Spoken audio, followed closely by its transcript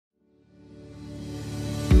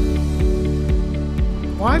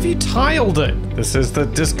Why have you tiled it? This is the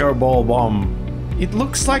disco ball bomb. It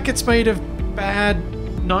looks like it's made of bad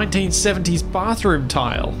 1970s bathroom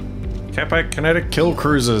tile. Capac kinetic kill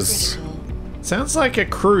cruisers. Sounds like a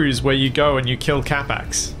cruise where you go and you kill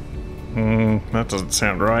Capacs. That doesn't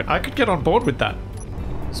sound right. I could get on board with that.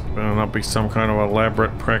 This better not be some kind of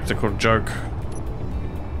elaborate practical joke.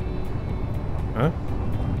 Huh?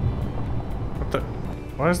 What the?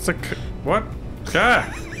 Why is the... What?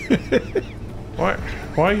 Ah!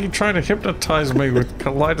 Why are you trying to hypnotize me with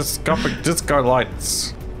kaleidoscopic disco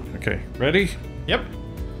lights? Okay, ready? Yep.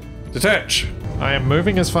 Detach! I am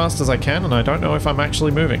moving as fast as I can, and I don't know if I'm actually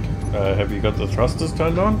moving. Have you got the thrusters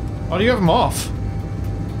turned on? Oh, do you have them off?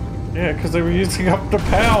 Yeah, because they were using up the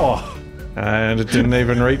power. And it didn't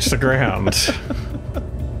even reach the ground.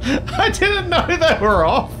 I didn't know they were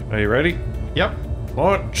off. Are you ready? Yep.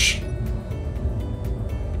 Launch!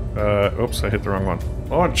 Oops, I hit the wrong one.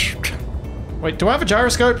 Launch! Wait, do I have a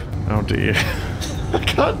gyroscope? Oh dear. I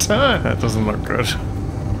can't turn. That doesn't look good.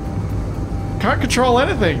 Can't control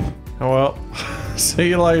anything. Oh well. See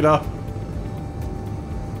you later.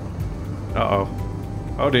 Uh-oh.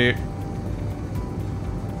 Oh dear.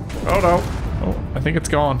 Oh no. Oh, I think it's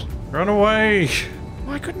gone. Run away!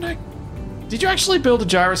 Why couldn't I? Did you actually build a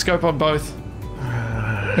gyroscope on both?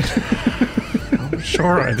 I'm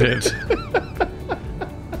sure I did.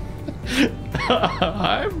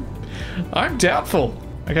 I'm doubtful.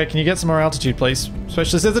 Okay, can you get some more altitude, please?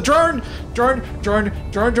 Especially there's a drone! Drone!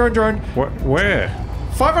 What? Where?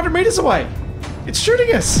 500 meters away! It's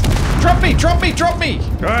shooting us! Drop me! Drop me! Drop me!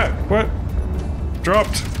 Ah, what?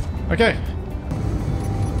 Dropped. Okay.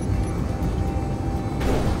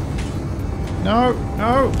 No!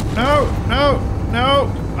 No! No! No! No!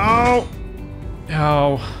 Oh!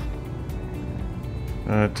 Oh.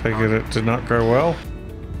 Take it did not go well.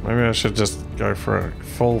 Maybe I should just go for a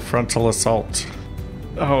full frontal assault.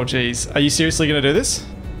 Oh, jeez. Are you seriously gonna do this?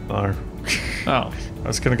 No. Oh. I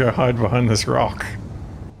was gonna go hide behind this rock.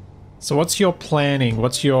 So what's your planning?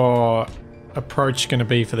 What's your approach gonna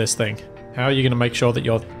be for this thing? How are you gonna make sure that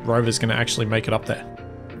your rover's gonna actually make it up there?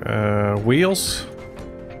 Wheels?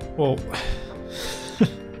 Well,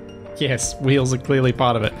 yes, wheels are clearly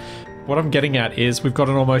part of it. What I'm getting at is we've got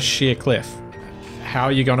an almost sheer cliff. How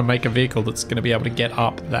are you going to make a vehicle that's going to be able to get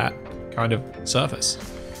up that kind of surface?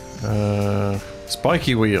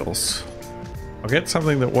 Spiky wheels. I'll get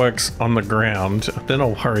something that works on the ground, then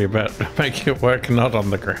I'll worry about making it work not on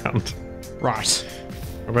the ground. Right.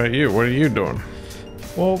 What about you? What are you doing?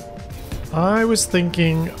 Well, I was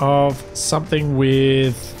thinking of something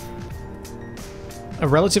with a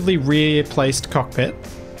relatively rear-placed cockpit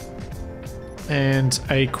and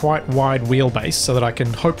a quite wide wheelbase so that I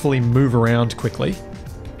can hopefully move around quickly.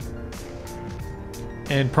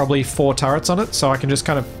 And probably 4 turrets on it so I can just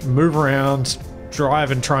kind of move around,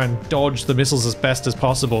 drive and try and dodge the missiles as best as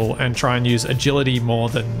possible and try and use agility more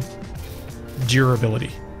than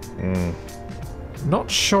durability. Not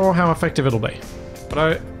sure how effective it'll be,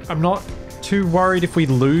 but I'm not too worried if we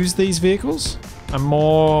lose these vehicles. I'm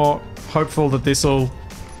more hopeful that this will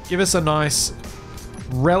give us a nice,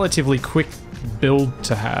 relatively quick build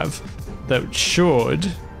to have that should,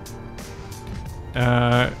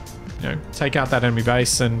 take out that enemy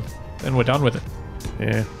base and then we're done with it.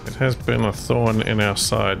 Yeah, it has been a thorn in our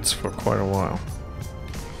sides for quite a while.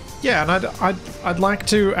 Yeah, and I'd like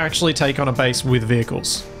to actually take on a base with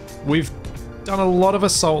vehicles. We've done a lot of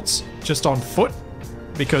assaults just on foot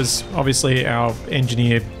because obviously our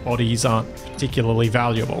engineered bodies aren't particularly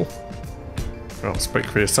valuable. Well, speak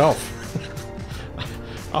for yourself.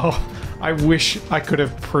 Oh, I wish I could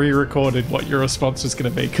have pre-recorded what your response was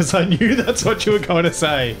going to be because I knew that's what you were going to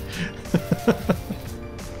say.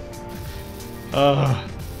 I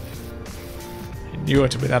knew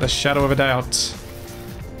it without a shadow of a doubt.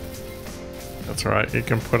 That's right, you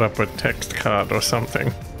can put up a text card or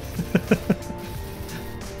something.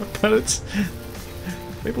 But it's...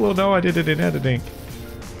 people will know I did it in editing.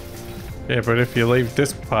 Yeah, but if you leave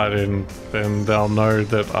this part in, then they'll know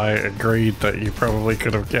that I agreed that you probably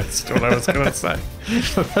could have guessed what I was going to say.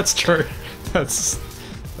 That's true. That's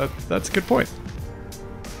a good point.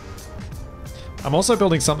 I'm also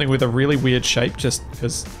building something with a really weird shape just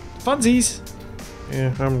because funsies.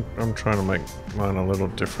 Yeah, I'm trying to make mine a little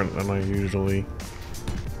different than I usually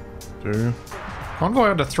do.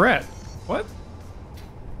 Convoy under threat. What?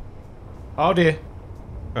 Oh dear.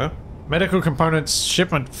 Huh? Medical components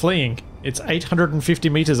shipment fleeing. It's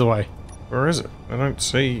 850 meters away. Where is it? I don't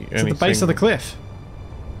see anything. It's at the base of the cliff.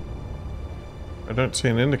 I don't see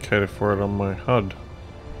an indicator for it on my HUD.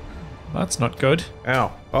 That's not good.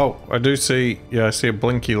 Ow. Oh, I do see... yeah, I see a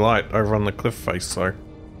blinky light over on the cliff face, though.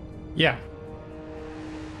 Yeah.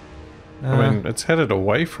 I mean, it's headed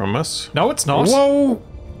away from us. No, it's not. Whoa!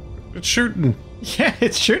 It's shooting. Yeah,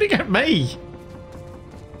 it's shooting at me.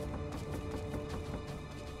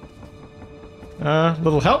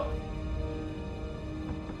 Little help.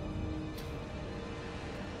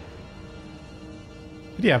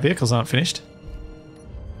 But yeah, vehicles aren't finished.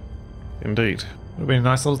 Indeed. It'll be a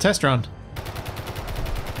nice little test run.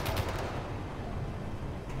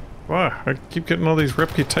 Wow, I keep getting all these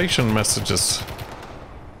reputation messages.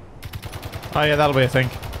 Oh yeah, that'll be a thing.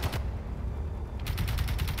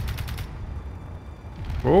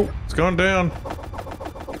 Oh, it's gone down.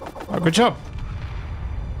 Oh, good job.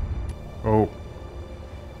 Oh.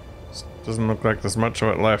 Doesn't look like there's much of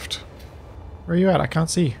it left. Where are you at? I can't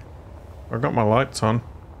see. I've got my lights on.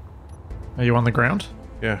 Are you on the ground?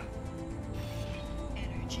 Yeah.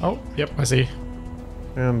 Oh, yep, I see.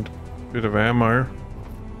 And a bit of ammo.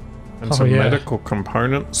 And Oh, some yeah. medical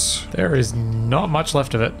components. There is not much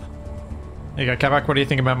left of it. There you go, Kavak, what do you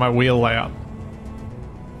think about my wheel layout?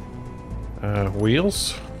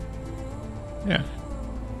 Wheels? Yeah.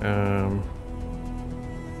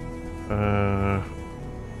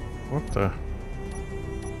 What the?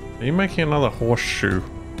 Are you making another horseshoe?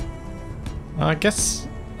 I guess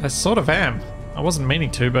I sort of am. I wasn't meaning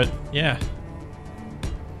to, but yeah.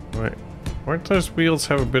 Wait, won't those wheels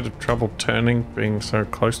have a bit of trouble turning, being so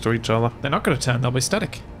close to each other? They're not going to turn, they'll be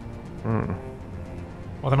static. Hmm.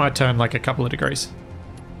 Or they might turn like a couple of degrees.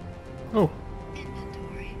 Oh.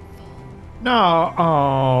 No.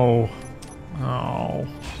 Oh. Oh.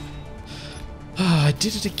 I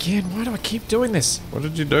did it again. Why do I keep doing this? What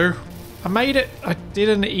did you do? I made it. I did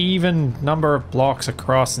an even number of blocks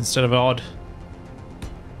across instead of odd.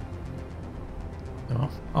 Oh,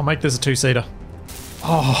 I'll make this a two-seater.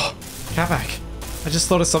 Oh, Kavak. I just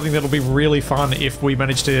thought of something that'll be really fun if we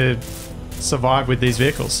manage to survive with these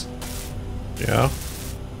vehicles. Yeah.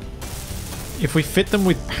 If we fit them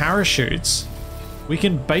with parachutes, we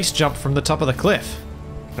can base jump from the top of the cliff.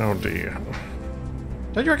 Oh dear.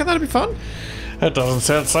 Don't you reckon that'd be fun? That doesn't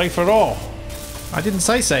sound safe at all. I didn't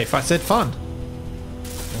say safe, I said fun.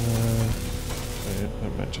 Yeah,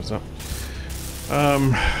 that matches up.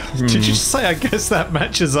 Did you just say, I guess that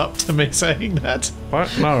matches up to me saying that?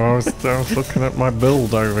 What? No, I was looking at my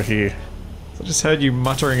build over here. I just heard you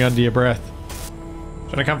muttering under your breath.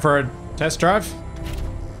 Should I come for a test drive?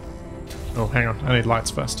 Oh, hang on. I need lights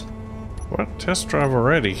first. What? Test drive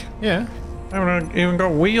already? Yeah. I haven't even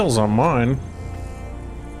got wheels on mine.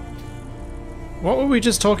 What were we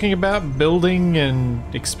just talking about? Building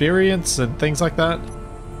and experience and things like that?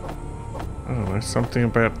 I don't know, something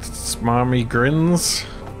about smarmy grins?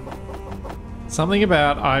 Something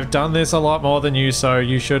about, I've done this a lot more than you, so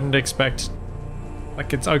you shouldn't expect...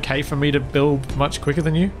 Like, it's okay for me to build much quicker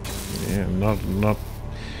than you? Yeah, not...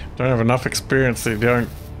 Don't have enough experience that you don't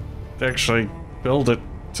actually build it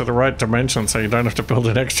to the right dimension so you don't have to build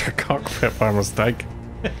an extra cockpit by mistake.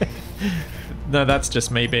 No, that's just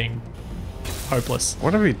me being hopeless.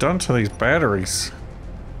 What have you done to these batteries?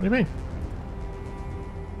 What do you mean?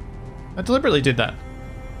 I deliberately did that.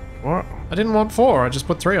 What? I didn't want 4, I just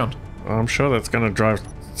put 3 on. I'm sure that's going to drive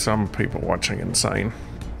some people watching insane.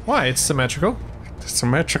 Why? It's symmetrical.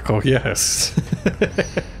 Symmetrical, yes.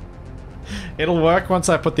 It'll work once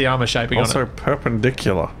I put the armor shaping on it. Also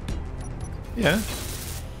perpendicular. Yeah.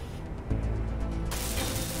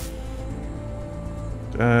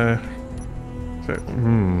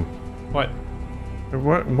 What?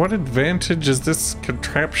 What advantage is this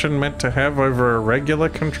contraption meant to have over a regular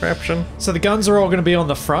contraption? So the guns are all going to be on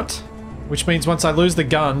the front, which means once I lose the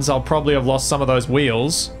guns, I'll probably have lost some of those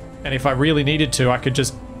wheels. And if I really needed to, I could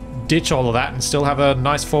just ditch all of that and still have a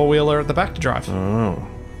nice four-wheeler at the back to drive. Oh.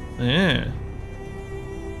 Yeah.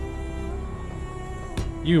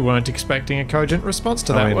 You weren't expecting a cogent response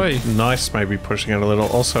to that, were you? Nice maybe pushing it a little.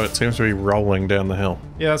 Also, it seems to be rolling down the hill.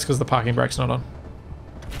 Yeah, that's because the parking brake's not on.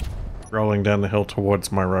 Rolling down the hill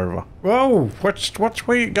towards my rover. Whoa! Which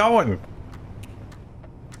way you going? Do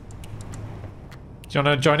you want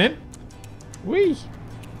to join in? Whee!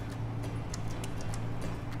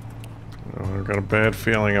 Oh, I've got a bad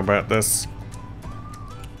feeling about this.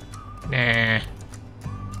 Nah.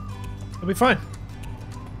 It'll be fine.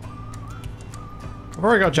 I've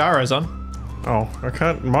already got gyros on. Oh, I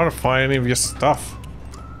can't modify any of your stuff.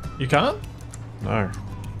 You can't? No.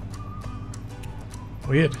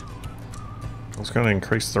 Weird. I was going to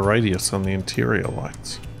increase the radius on the interior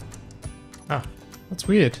lights. Ah, that's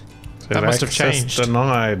weird. Said That must have access changed.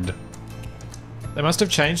 denied. They must have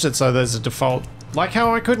changed it so there's a default. Like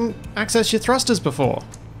how I couldn't access your thrusters before.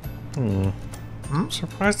 I'm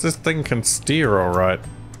surprised this thing can steer alright.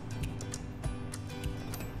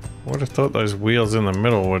 Would have thought those wheels in the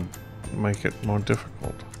middle would make it more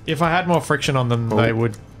difficult. If I had more friction on them, they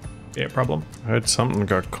would be a problem. I heard something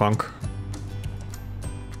go clunk.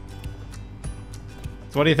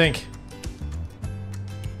 So what do you think?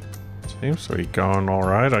 Seems to be going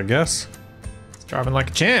alright, I guess. It's driving like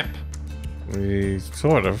a champ. We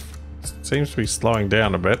sort of. Seems to be slowing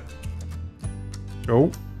down a bit.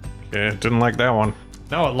 Oh. Yeah, didn't like that one.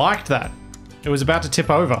 No, it liked that. It was about to tip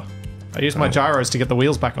over. I used my gyros to get the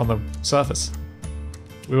wheels back on the surface.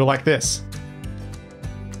 We were like this.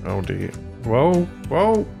 Oh dear. Whoa,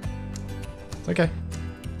 whoa. It's okay.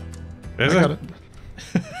 Is I got it?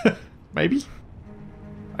 it. Maybe.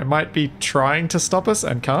 I might be trying to stop us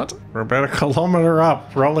and can't. We're about a kilometer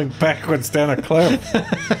up, rolling backwards down a cliff.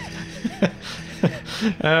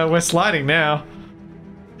 We're sliding now.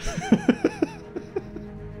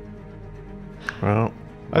 Well,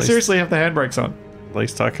 I seriously have the handbrakes on. at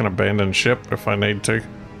least I can abandon ship if I need to.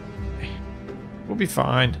 We'll be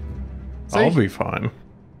fine. See? I'll be fine.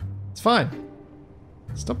 It's fine.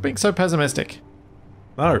 Stop being so pessimistic.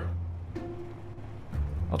 No.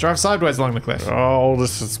 I'll drive sideways along the cliff. Oh,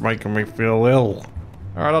 this is making me feel ill.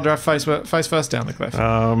 Alright, I'll drive face first down the cliff. Do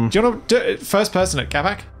you want to do first person it,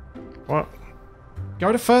 Capac? What?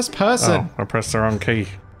 Go to first person Oh, I pressed the wrong key.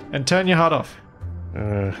 and turn your HUD off.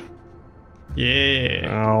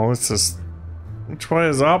 Yeah. Oh, this is... Which way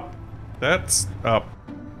is up? That's up.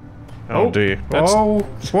 Oh, dear. that's- Whoa!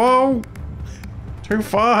 Whoa! Too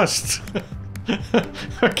fast!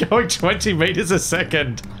 We're going 20 meters a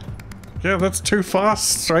second. Yeah, that's too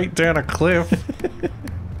fast. Straight down a cliff.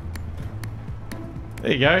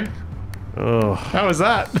 There you go. Ugh. How was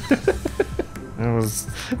that? That was...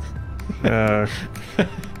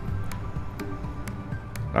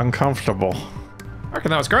 uncomfortable. I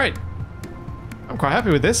reckon that was great. I'm quite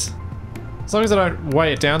happy with this. As long as I don't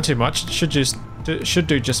weigh it down too much, it should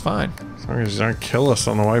do just fine. As long as you don't kill us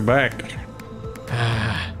on the way back.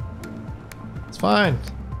 It's fine.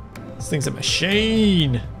 This thing's a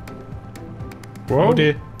machine. Whoa. Oh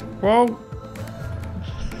dear. Whoa!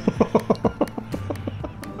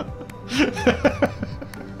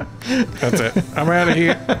 That's it. I'm out of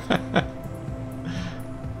here.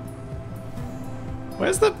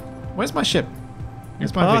 Where's my ship?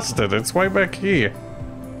 Where's my Past vehicle? it. It's way back here.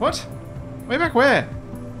 What? Way back where?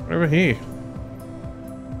 Over here.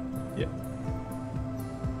 Yeah.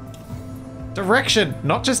 Direction,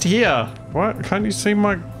 not just here. What? Can't you see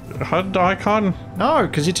my HUD icon? No,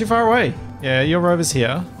 because you're too far away. Yeah, your rover's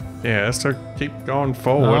here. Yeah, so keep going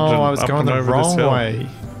forward. Oh, and I was up going and the over this wrong hill. way.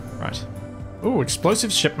 Right. Ooh,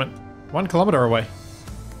 explosive shipment. 1 kilometer away.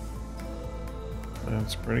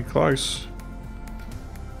 That's pretty close.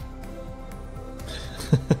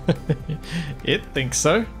 It thinks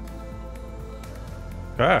so.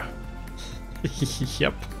 Ah.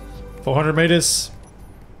 Yep. 400 meters.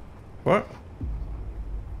 What?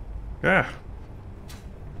 Yeah.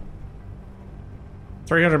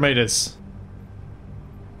 300 meters.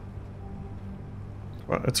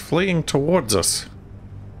 Well, it's fleeing towards us.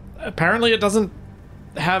 Apparently it doesn't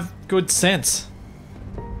have good sense.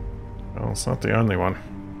 Well, it's not the only one.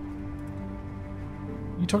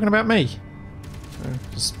 You talking about me?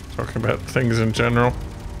 Just talking about things in general.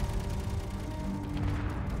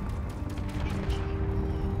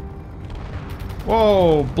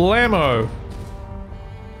 Whoa, blammo.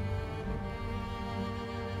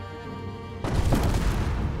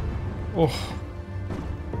 Oh.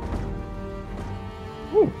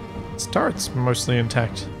 Ooh, its turret's mostly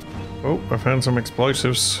intact. Oh, I found some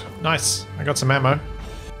explosives. Nice. I got some ammo.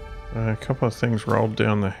 A couple of things rolled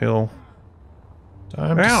down the hill.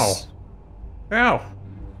 Time to Ow! Ow!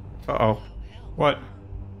 Uh-oh. What?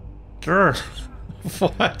 Grr.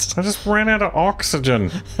 What? I just ran out of oxygen.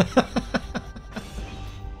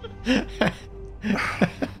 Did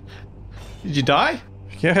you die?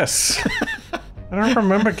 Yes. I don't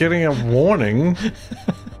remember getting a warning.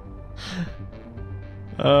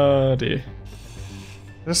 Oh dear.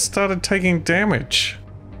 Just started taking damage.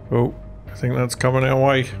 Oh, I think that's coming our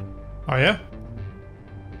way. Oh yeah?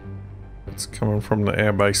 It's coming from the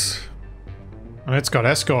airbase. And it's got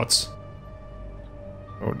escorts.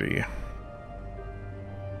 Oh dear.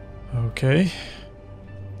 Okay.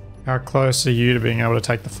 How close are you to being able to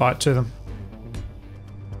take the fight to them?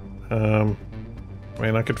 I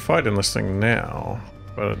mean, I could fight in this thing now,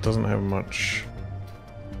 but it doesn't have much...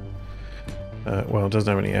 well, it doesn't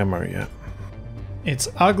have any ammo yet. It's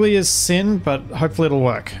ugly as sin, but hopefully it'll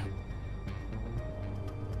work.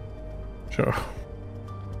 Sure.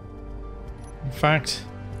 In fact,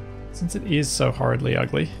 since it is so horridly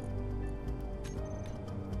ugly.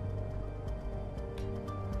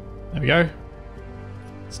 There we go.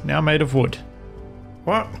 It's now made of wood.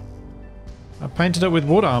 What? I painted it with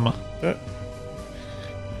wood armor.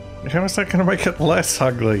 How is that going to make it less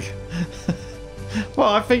ugly? Well,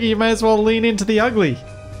 I figure you may as well lean into the ugly.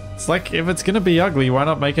 It's like, if it's going to be ugly, why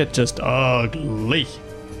not make it just ugly?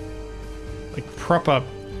 Like proper,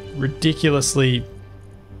 ridiculously,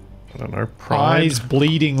 I don't know, pride? eyes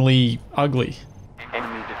bleedingly ugly.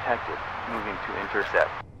 Enemy detected. Moving to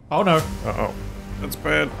intercept. Oh no. Uh-oh. That's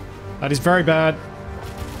bad. That is very bad.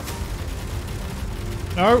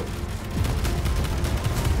 No.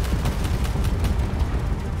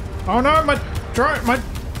 Oh no, my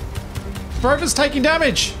rover's taking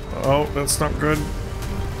damage. Oh, that's not good.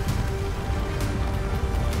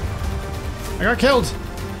 I got killed.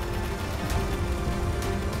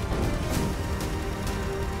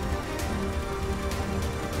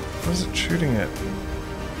 What is it shooting at?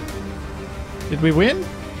 Did we win?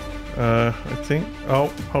 I think... Oh,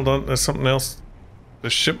 hold on, there's something else.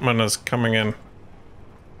 The shipment is coming in.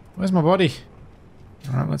 Where's my body?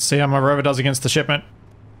 Alright, let's see how my rover does against the shipment.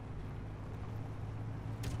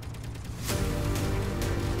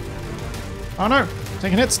 Oh no!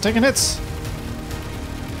 Taking hits, taking hits!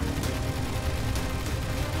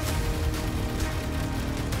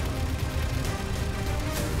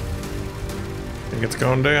 I think it's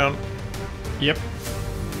going down. Yep.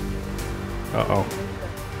 Uh-oh.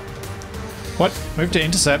 What? Move to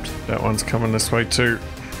intercept. That one's coming this way too.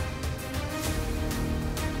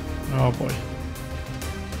 Oh boy.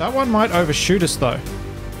 That one might overshoot us though.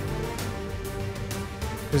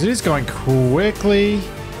 Because it is going quickly.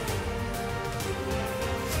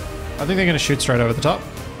 I think they're going to shoot straight over the top.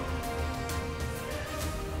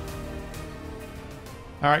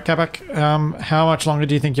 Alright, Capac. How much longer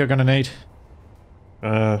do you think you're going to need?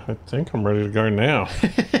 I think I'm ready to go now.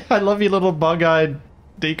 I love your little bug-eyed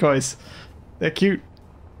decoys. They're cute.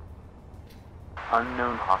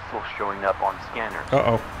 Unknown hostile showing up on scanners.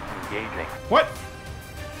 Uh-oh. Engaging. What?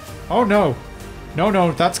 Oh no. No,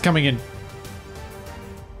 no, that's coming in.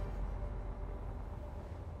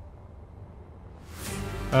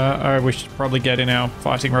 Alright, we should probably get in our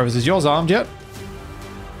fighting rovers. Is yours armed yet?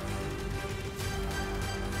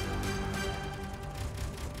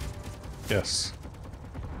 Yes.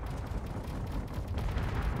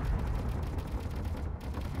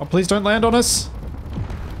 Oh, please don't land on us.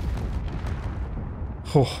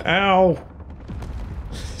 Oh. Ow!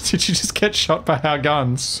 Did you just get shot by our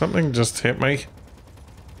guns? Something just hit me.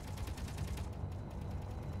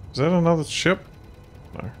 Is that another ship?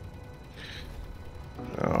 No.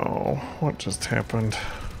 Oh, what just happened?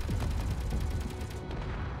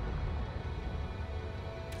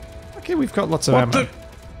 Okay, we've got lots of What ammo.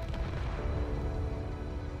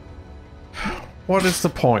 What is the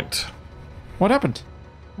point? What happened?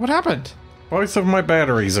 What happened? Both of my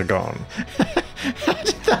batteries are gone. How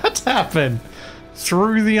did that happen?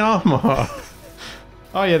 Through the armor.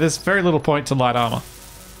 Oh yeah, there's very little point to light armor.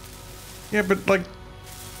 Yeah, but like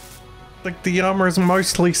the armor is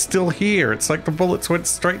mostly still here. It's like the bullets went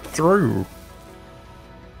straight through.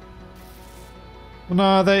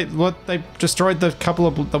 Well, no, they destroyed the couple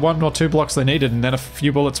of the 1 or 2 blocks they needed, and then a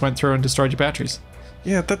few bullets went through and destroyed your batteries.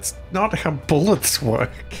 Yeah, that's not how bullets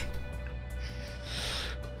work.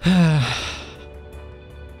 I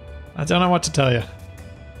don't know what to tell you.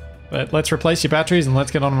 But let's replace your batteries and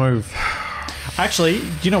let's get on a move. Actually,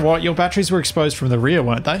 you know what? Your batteries were exposed from the rear,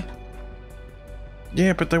 weren't they?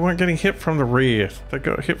 Yeah, but they weren't getting hit from the rear. They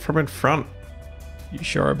got hit from in front. You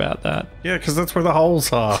sure about that? Yeah, because that's where the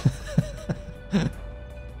holes are.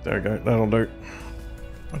 There we go. That'll do.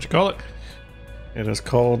 What'd you call it? It is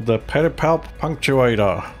called the pedipalp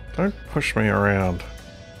punctuator. Don't push me around.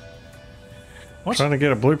 What? Trying to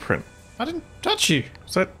get a blueprint. I didn't touch you.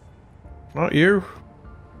 Is that not you?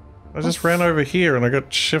 I just ran over here and I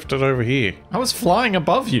got shifted over here. I was flying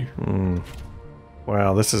above you.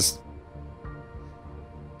 Wow, this is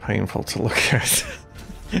painful to look at.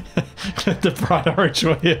 The bright orange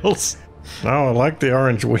wheels. No, I like the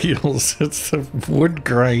orange wheels. It's the wood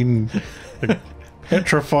grain. The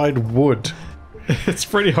petrified wood. It's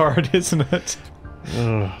pretty hard, isn't it?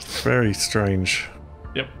 Oh, it's very strange.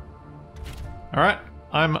 Yep. Alright,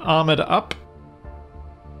 I'm armored up.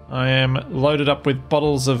 I am loaded up with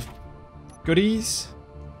bottles of goodies.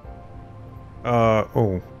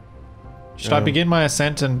 Oh. Should I begin my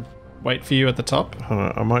ascent and wait for you at the top?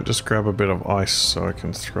 I might just grab a bit of ice so I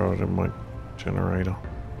can throw it in my generator.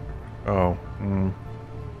 Oh,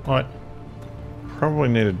 What? probably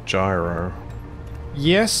need a gyro.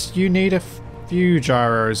 Yes, you need a few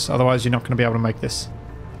gyros, otherwise you're not going to be able to make this.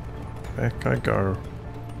 Back I go.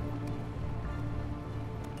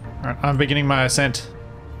 Alright, I'm beginning my ascent.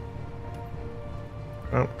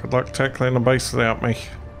 Well, good luck tackling the base without me.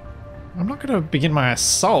 I'm not going to begin my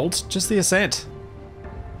assault, just the ascent.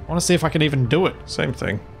 I want to see if I can even do it. Same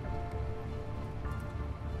thing.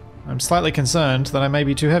 I'm slightly concerned that I may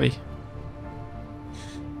be too heavy.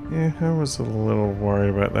 Yeah, I was a little worried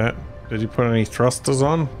about that. Did you put any thrusters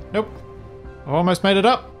on? Nope. I almost made it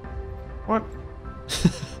up. What?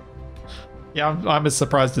 Yeah, I'm as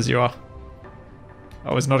surprised as you are.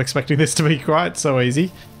 I was not expecting this to be quite so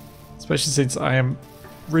easy. Especially since I am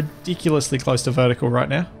ridiculously close to vertical right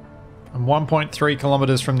now. I'm 1.3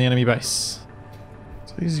 kilometers from the enemy base.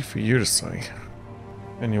 It's easy for you to say.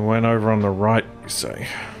 And you went over on the right, you say.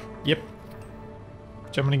 Yep. Do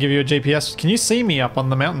you want me to give you a GPS? Can you see me up on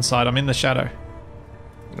the mountainside? I'm in the shadow.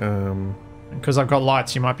 Because I've got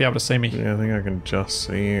lights, you might be able to see me. Yeah, I think I can just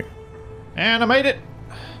see it. And I made it!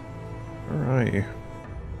 Where are you? Do you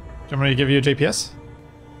want me to give you a GPS?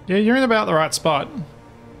 Yeah, you're in about the right spot.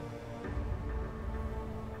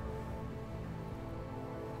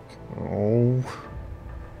 Oh.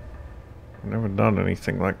 I've never done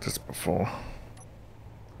anything like this before.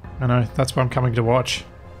 I know, that's what I'm coming to watch.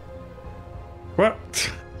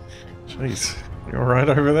 What? Jeez. You're right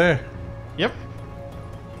over there. Yep.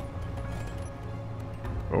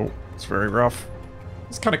 Oh, it's very rough.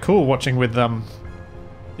 It's kind of cool watching with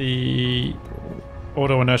the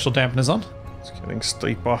auto inertial dampeners on. It's getting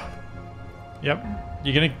steeper. Yep.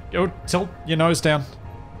 You're gonna go tilt your nose down.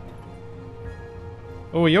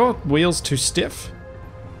 Oh, are your wheels too stiff?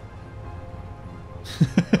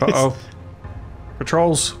 Uh-oh.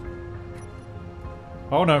 Patrols.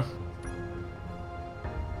 Oh no.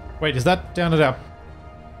 Wait, is that down at our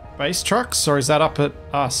base trucks or is that up at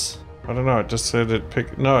us? I don't know, it just said it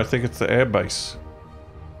picked... No, I think it's the airbase.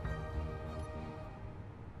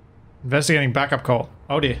 Investigating backup call.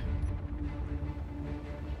 Oh dear.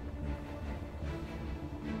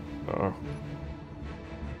 Uh-oh.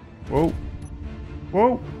 Whoa.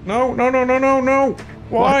 Whoa. No, no, no, no, no, no!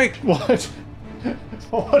 Why? What?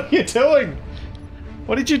 What are you doing?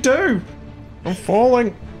 What did you do? I'm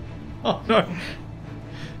falling. Oh no.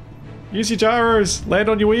 Use your gyros. Land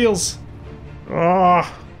on your wheels.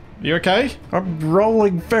 Ah. You okay? I'm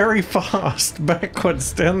rolling very fast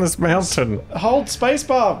backwards down this mountain. Hold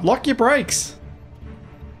spacebar. Lock your brakes.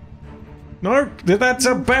 No, that's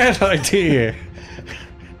a bad idea.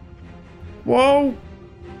 Whoa.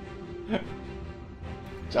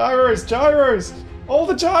 Gyros, gyros. All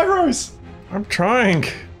the gyros. I'm trying.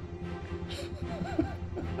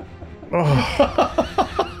 Oh.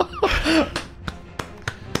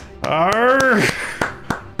 Arr.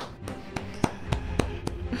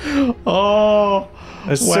 Oh.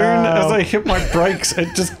 As soon as I hit my brakes,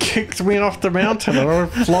 it just kicked me off the mountain and I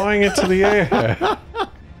went flying into the air.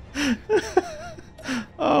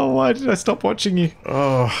 Oh, why did I stop watching you?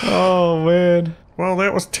 Oh. Oh, man. Well,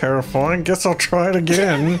 that was terrifying. Guess I'll try it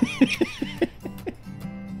again.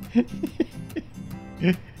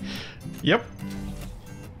 Yep.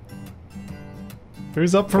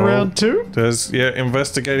 Who's up for round two? There's, yeah,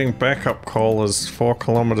 investigating backup call is 4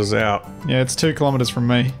 kilometers out. Yeah, it's 2 kilometers from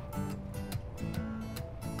me.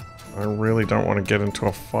 I really don't want to get into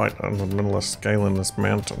a fight in the middle of scaling this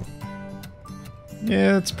mountain.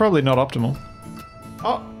 Yeah, it's probably not optimal.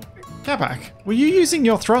 Oh, Capac, were you using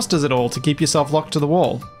your thrusters at all to keep yourself locked to the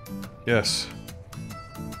wall? Yes.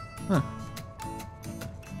 Huh.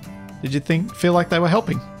 Did you feel like they were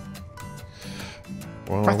helping?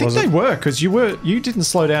 Well, I think they were, because you didn't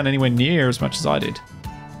slow down anywhere near as much as I did.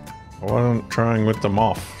 I wasn't trying with them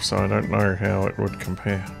off, so I don't know how it would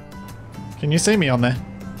compare. Can you see me on there?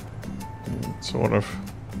 Sort of.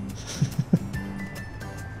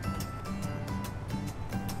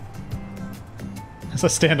 As I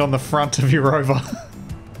stand on the front of your rover.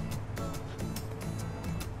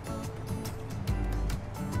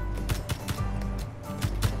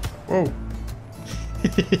 Whoa.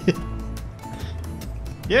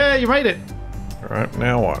 Yeah, you made it. Alright,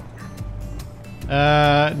 now what?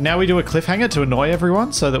 Now we do a cliffhanger to annoy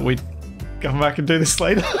everyone so that we come back and do this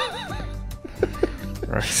later.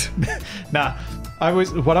 Right. Nah,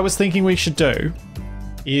 what I was thinking we should do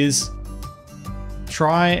is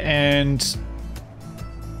try and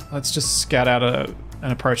let's just scout out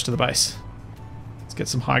an approach to the base. Let's get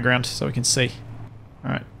some high ground so we can see.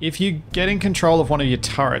 Alright, if you get in control of one of your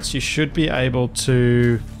turrets, you should be able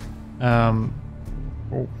to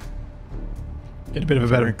get a bit of a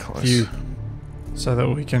better view so that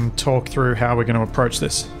we can talk through how we're going to approach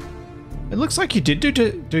this. It looks like you did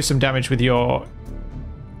do some damage with your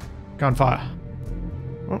gunfire.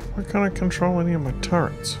 Well, I can't control any of my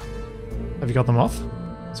turrets. Have you got them off?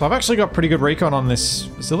 So I've actually got pretty good recon on this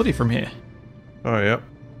facility from here. Oh, yep.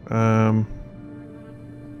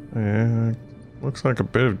 Yeah. Looks like a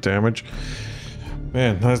bit of damage.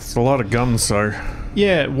 Man, that's a lot of guns, though.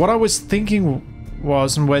 Yeah, what I was thinking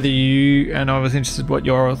was, and whether you, and I was interested what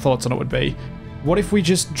your thoughts on it would be, what if we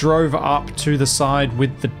just drove up to the side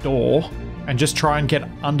with the door and just try and get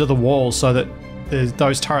under the wall so that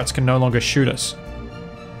those turrets can no longer shoot us?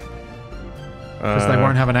 Because they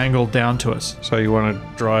won't have an angle down to us. So you want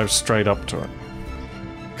to drive straight up to it?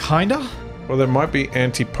 Kinda? Well, there might be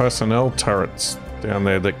anti-personnel turrets down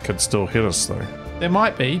there that could still hit us, though. There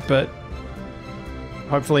might be, but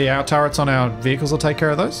hopefully our turrets on our vehicles will take care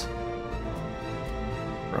of those.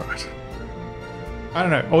 Right. I don't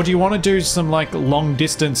know. Or do you want to do some, like,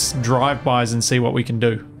 long-distance drive-bys and see what we can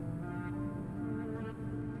do?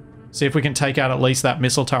 See if we can take out at least that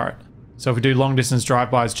missile turret. So if we do long-distance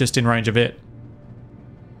drive-bys just in range of it.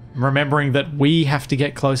 Remembering that we have to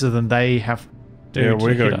get closer than they have to. Yeah,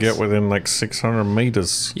 we gotta hit get us. within like 600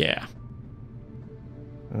 meters. Yeah.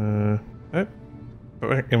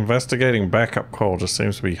 Investigating backup call just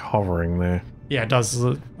seems to be hovering there. Yeah, it does.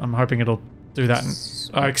 I'm hoping it'll do that. And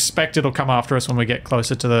I expect it'll come after us when we get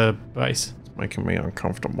closer to the base. It's making me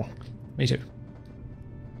uncomfortable. Me too.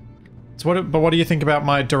 So but what do you think about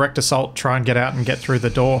my direct assault, try and get out and get through the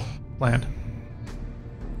door plan?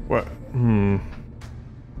 What?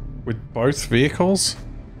 With both vehicles?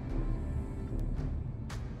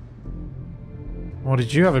 What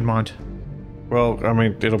did you have in mind? Well, I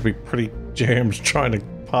mean, it'll be pretty jammed trying to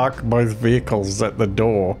park both vehicles at the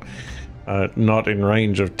door, not in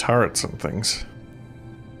range of turrets and things.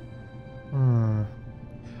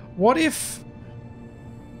 What if...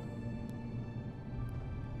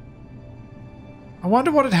 I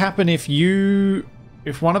wonder what would happen if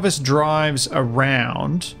one of us drives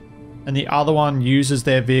around and the other one uses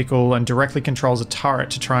their vehicle and directly controls a turret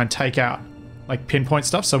to try and take out, like, pinpoint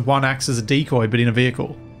stuff. So one acts as a decoy, but in a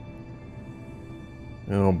vehicle.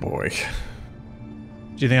 Oh boy.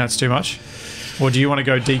 Do you think that's too much? Or do you want to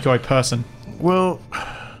go decoy person? Well,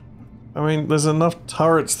 I mean, there's enough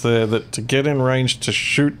turrets there that to get in range to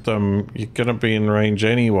shoot them, you're gonna be in range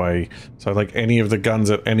anyway. So, like, any of the guns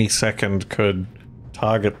at any second could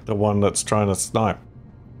target the one that's trying to snipe.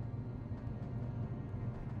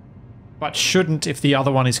 But shouldn't if the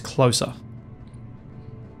other one is closer.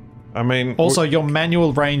 I mean... Also, your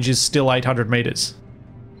manual range is still 800 meters.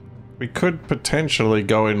 We could potentially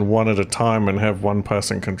go in one at a time and have one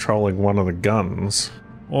person controlling one of the guns.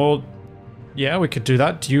 Or, yeah, we could do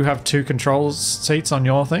that. Do you have 2 control seats on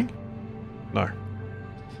your thing? No.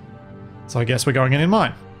 So I guess we're going in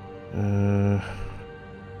mine.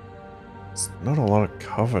 It's not a lot of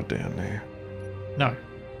cover down there. No.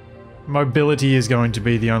 Mobility is going to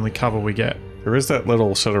be the only cover we get. There is that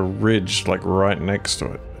little sort of ridge, like, right next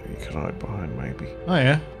to it. You could hide behind, maybe. Oh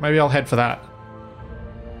yeah, maybe I'll head for that.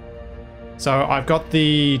 So I've got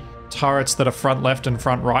the turrets that are front left and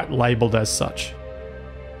front right labelled as such.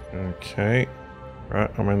 Okay. Right,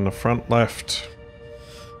 I'm in the front left.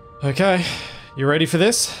 Okay, you ready for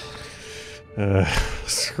this?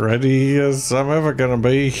 As ready as I'm ever gonna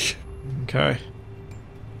be. Okay.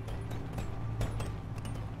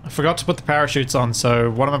 I forgot to put the parachutes on,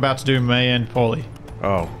 so what I'm about to do may end poorly.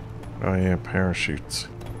 Oh. Oh yeah, parachutes.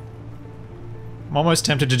 I'm almost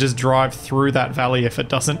tempted to just drive through that valley if it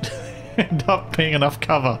doesn't end up being enough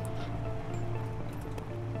cover.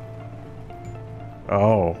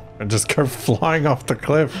 Oh, and just go flying off the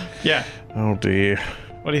cliff. Yeah. Oh dear.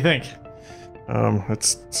 What do you think?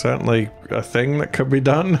 It's certainly a thing that could be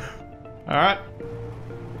done. Alright.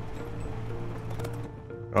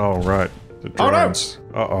 Oh, right. The drones.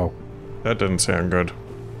 Oh, no. Uh-oh. That didn't sound good.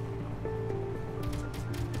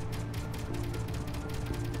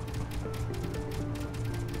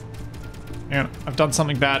 Hang on, I've done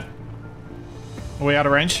something bad. Are we out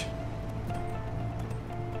of range?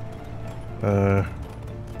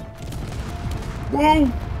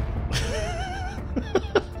 Whoa!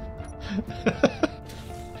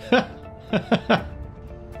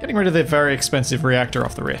 Getting rid of the very expensive reactor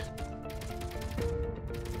off the rear.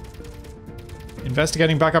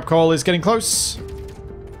 Investigating backup call is getting close.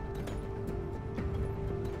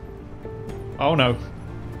 Oh no.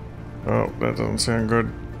 Oh, that doesn't sound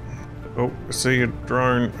good. Oh, I see a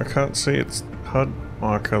drone. I can't see its HUD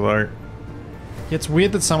marker though. Yeah, it's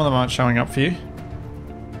weird that some of them aren't showing up for you.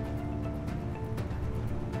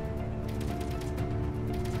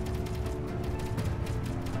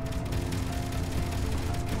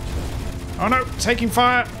 Oh no, taking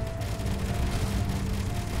fire!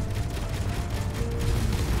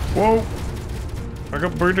 Whoa! I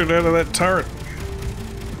got booted out of that turret.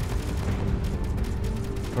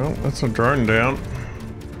 Well, that's a drone down.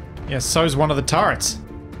 Yeah, so's one of the turrets.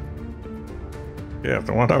 Yeah,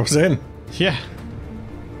 the one I was in. Yeah.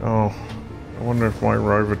 Oh, I wonder if my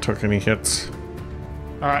rover took any hits.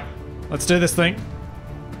 Alright, let's do this thing.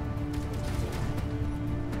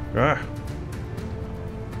 Ah.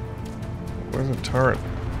 Where's the turret?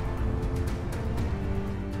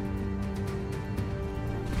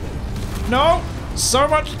 No! So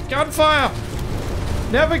much gunfire!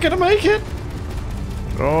 Never gonna make it!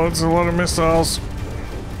 Oh, it's a lot of missiles.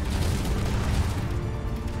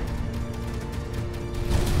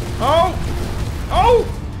 Oh! Oh!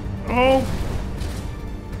 Oh!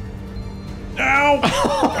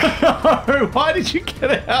 Ow! Why did you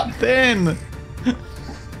get out then?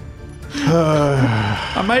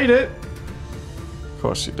 I made it. Of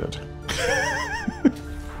course you did.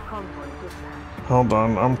 Hold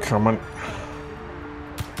on, I'm coming.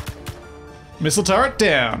 Missile turret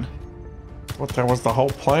down. What, that was the whole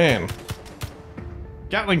plan?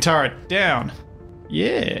 Gatling turret down.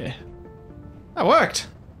 Yeah. That worked.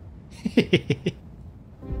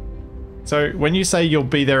 So when you say you'll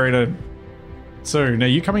be there in a soon, are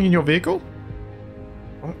you coming in your vehicle?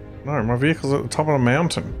 What? No, my vehicle's at the top of the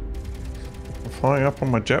mountain. I'm flying up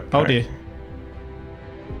on my jetpack. Oh dear.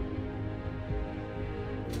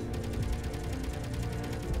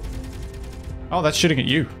 Oh, that's shooting at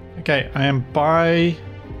you. Okay, I am by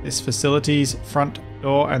this facility's front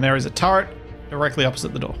door, and there is a turret directly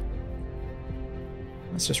opposite the door.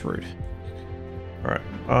 That's just rude. Alright,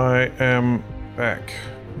 I am back.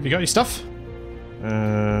 Have you got your stuff?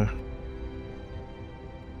 I'm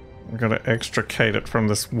gonna extricate it from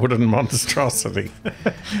this wooden monstrosity.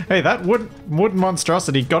 Hey, that wooden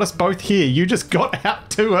monstrosity got us both here. You just got out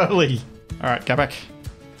too early. Alright, go back.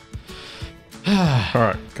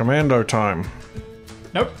 Alright, commando time.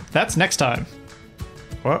 Nope, that's next time.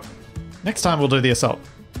 What? Next time we'll do the assault.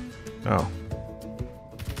 Oh.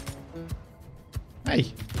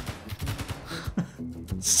 Hey.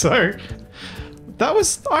 So,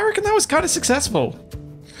 I reckon that was kind of successful.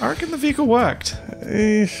 I reckon the vehicle worked.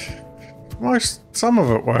 Some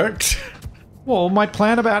of it worked. Well, my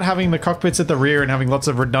plan about having the cockpits at the rear and having lots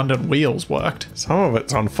of redundant wheels worked. Some of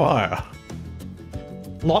it's on fire.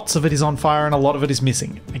 Lots of it is on fire and a lot of it is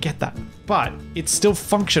missing. I get that. But it's still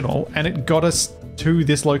functional and it got us to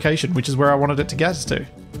this location, which is where I wanted it to get us to.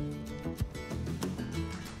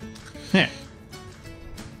 Yeah.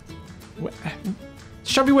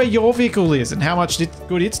 Show me where your vehicle is and how much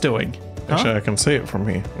good it's doing. Huh? Actually, I can see it from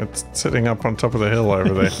here. It's sitting up on top of the hill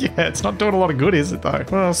over there. Yeah, it's not doing a lot of good, is it though?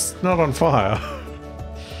 Well, it's not on fire.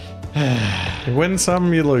 You win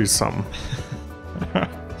some, you lose some.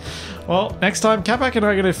 Well, next time, Capac and I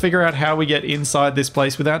are going to figure out how we get inside this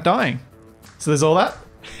place without dying. So there's all that,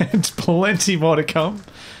 and plenty more to come.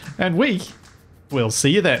 And we will see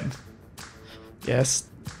you then. Yes,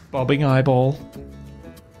 bobbing eyeball.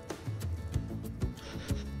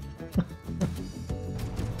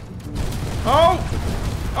 Oh!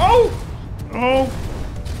 Oh! Oh!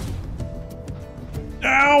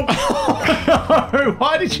 Ow! Oh, no!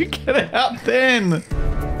 Why did you get out then?